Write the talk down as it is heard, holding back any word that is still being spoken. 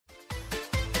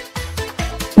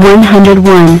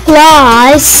101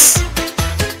 plus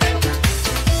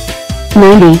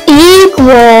 90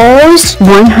 equals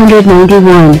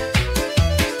 191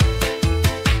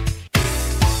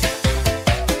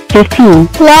 15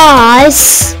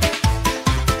 plus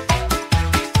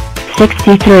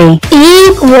 63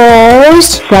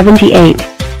 equals 78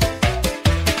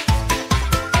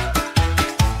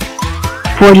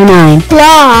 49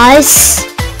 plus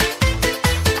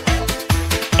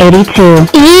 82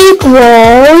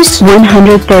 equals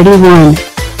 131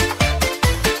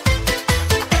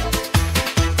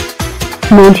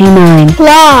 99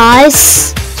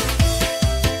 plus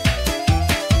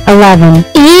 11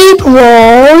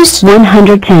 equals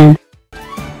 110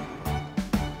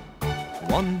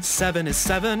 1 7 is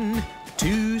 7,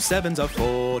 2 7s are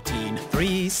 14,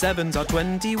 3 7s are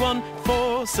 21,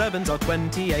 4 7s are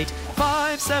 28,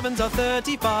 5 7s are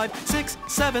 35, 6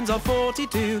 7s are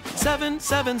 42, 7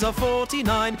 7s are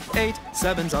 49, 8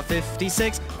 7s are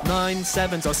 56, 9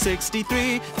 7s are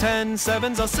 63, 10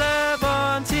 7s are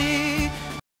 70.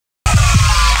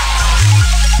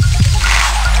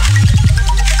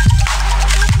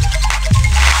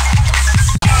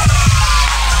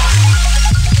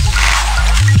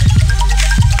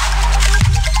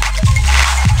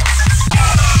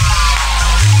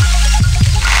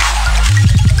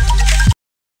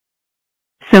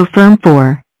 So firm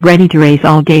 4, ready to race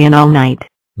all day and all night.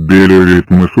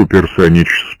 Biorhythm supersonic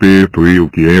speed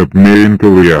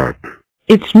mental yacht.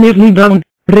 It's nearly done,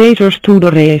 racers to the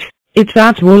race. It's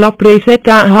at Wallop race at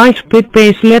a high speed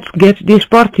pace. Let's get this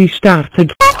party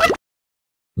started.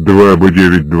 2 by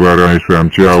 9 2 раз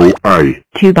амчау ай.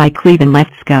 2 by Cleveland,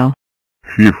 let's go.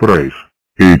 5 раз.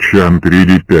 Ичан 3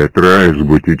 di 5 раз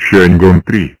бутичан гон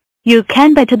 3. You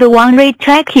can bet the one rate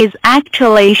track is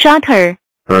actually shorter.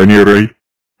 Ани рай.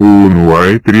 1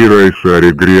 вай 3 раз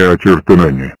ари гря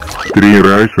чертунане. 3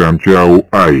 раз амчау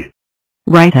ай.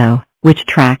 Righto, which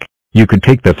track? You could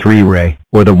take the 3-ray,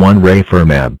 or the 1-ray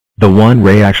Firmab. The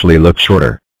 1-ray actually looks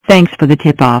shorter. Thanks for the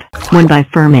tip-off. 1 by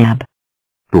Firmab.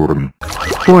 Турн.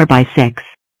 4 by 6.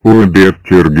 Обед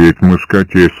тергеть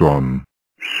мускатесон.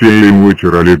 7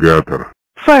 вечер аллигатор.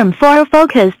 Firm 4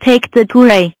 focus, take the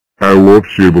 2-ray. А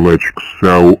вовсе блачк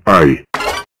сау ай.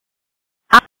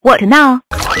 What now?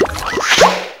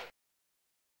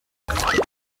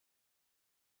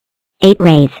 8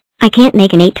 rays. I can't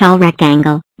make an 8 tall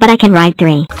rectangle, but I can ride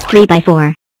 3. 3 by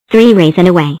 4. 3 rays and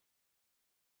away.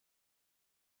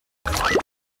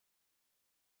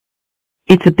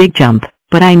 It's a big jump,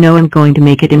 but I know I'm going to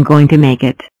make it. I'm going to make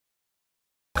it.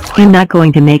 I'm not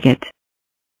going to make it.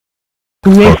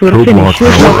 Wait for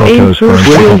finishers of 1 first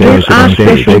will get a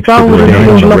special power in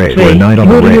Numberblocks 2.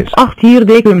 Jullie het 8 hier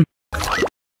dekum.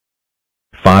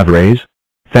 5 rays?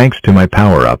 Thanks to my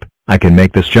power-up, I can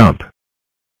make this jump.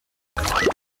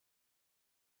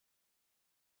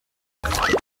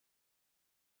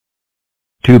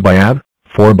 2 by ab,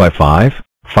 4 by 5,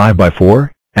 5 by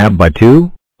 4, ab by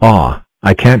 2? Aw,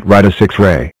 I can't ride a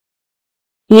 6-ray.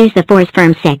 Use the force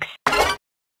firm 6.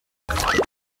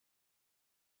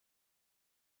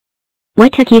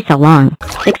 What took you so long?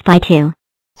 6 by 2.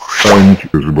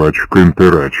 Анчус бачк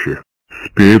интерачи.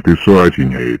 Спит и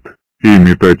суатиняет.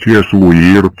 Имитатес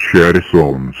уир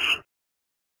чарисонс.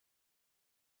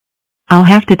 I'll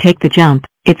have to take the jump.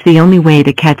 It's the only way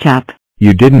to catch up.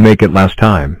 You didn't make it last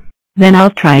time. Then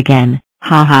I'll try again.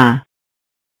 Haha.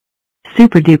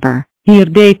 Super duper. Hier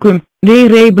dekum, they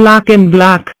ray black and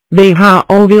black, they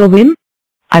all will win?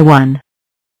 I won.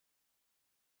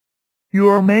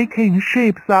 You're making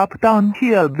shapes up down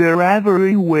here, they're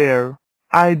everywhere.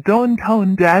 I don't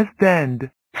understand.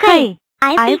 Hey,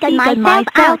 I figured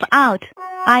myself out.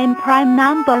 I'm prime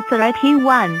number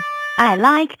 31. I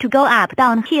like to go up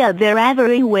down here, they're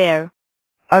everywhere.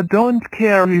 I don't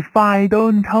care if I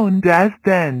don't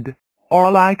understand.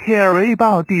 All I care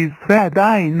about is that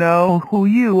I know who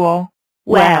you are.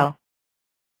 Well,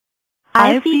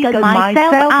 I figured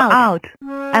myself out.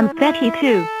 I'm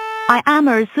 32. I am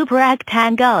a super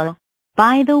rectangle.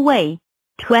 By the way,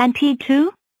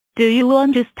 22? Do you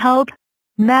want to stop?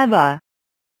 Never.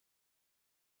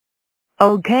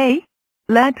 Okay,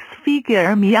 let's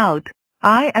figure me out.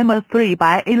 I am a 3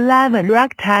 by 11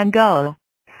 rectangle.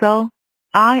 So,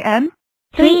 I am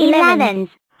 3 11s.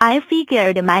 I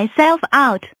figured myself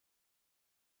out.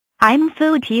 I'm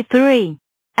 33.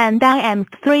 And I am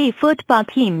 3 football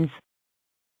teams.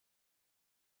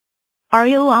 Are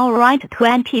you alright,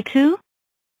 22?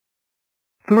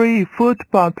 3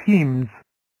 football teams.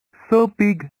 So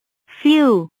big.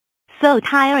 Phew. So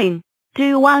tiring. Do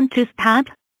you want to start?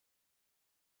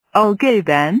 Okay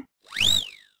then.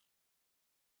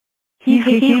 Hee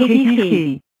hee hee hee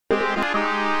hee.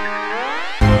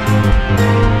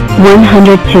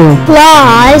 102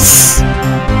 plus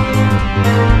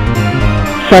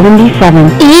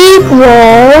 77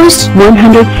 equals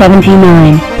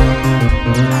 179.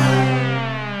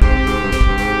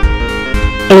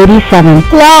 87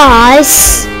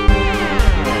 plus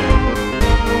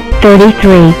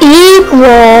 33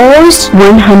 equals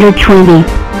 120.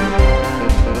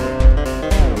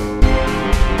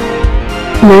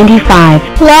 95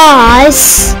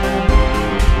 plus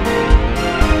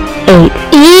 8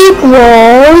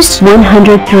 equals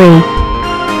 103.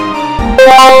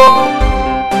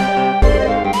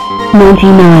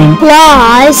 99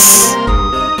 plus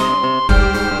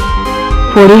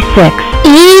 46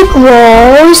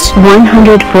 equals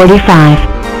 145.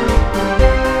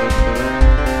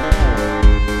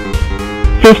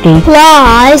 50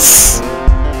 plus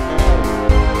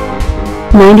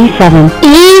 97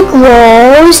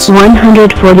 equals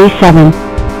 147.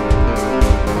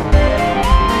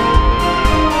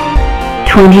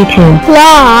 22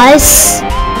 plus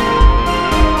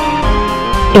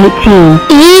 18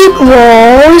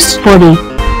 equals 40.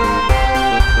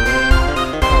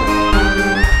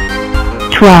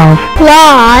 12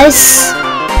 plus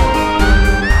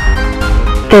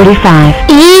 35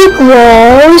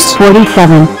 equals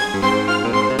 47.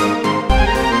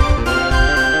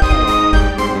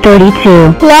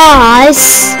 32 plus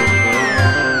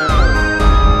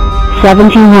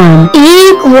 71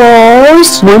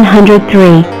 equals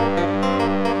 103.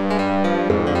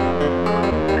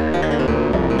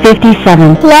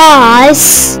 57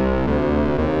 plus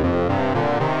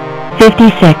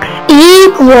 56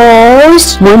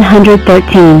 equals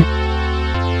 113.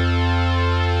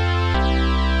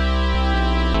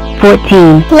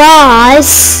 14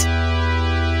 plus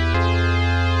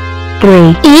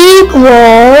 3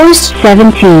 equals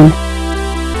 17.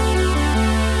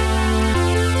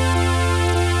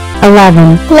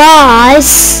 11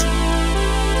 plus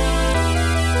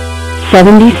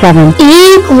 77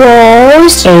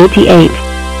 equals 88.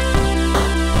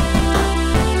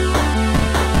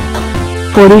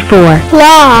 44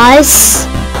 plus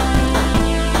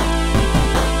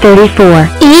 34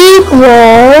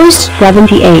 equals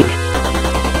 78.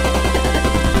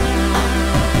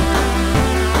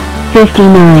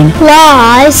 59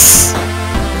 plus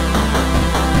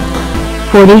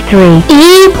 43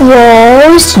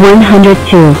 equals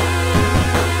 102.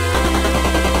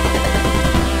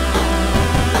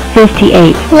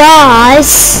 58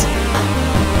 plus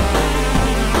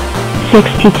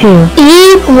 62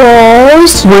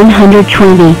 equals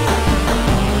 120.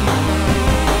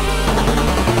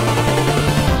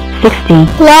 60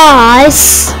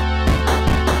 plus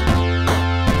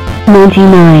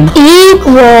 99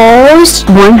 equals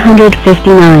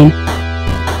 159.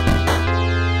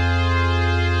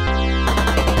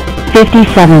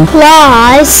 57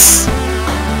 plus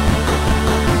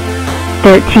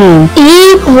 13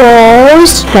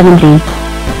 equals 70.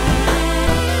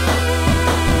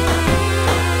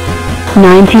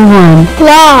 91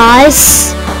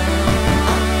 plus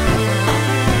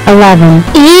 11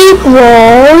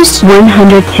 equals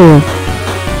 102.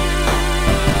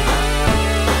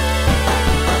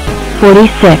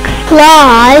 46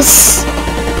 plus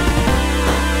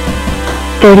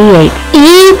 38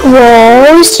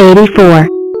 equals 84.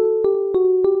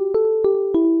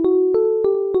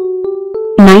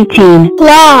 19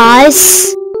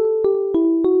 plus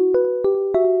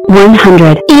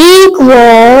 100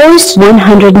 equals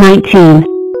 119.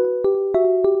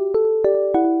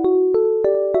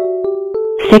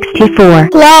 64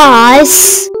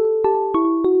 plus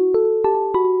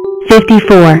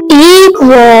 54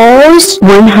 equals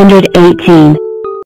 118.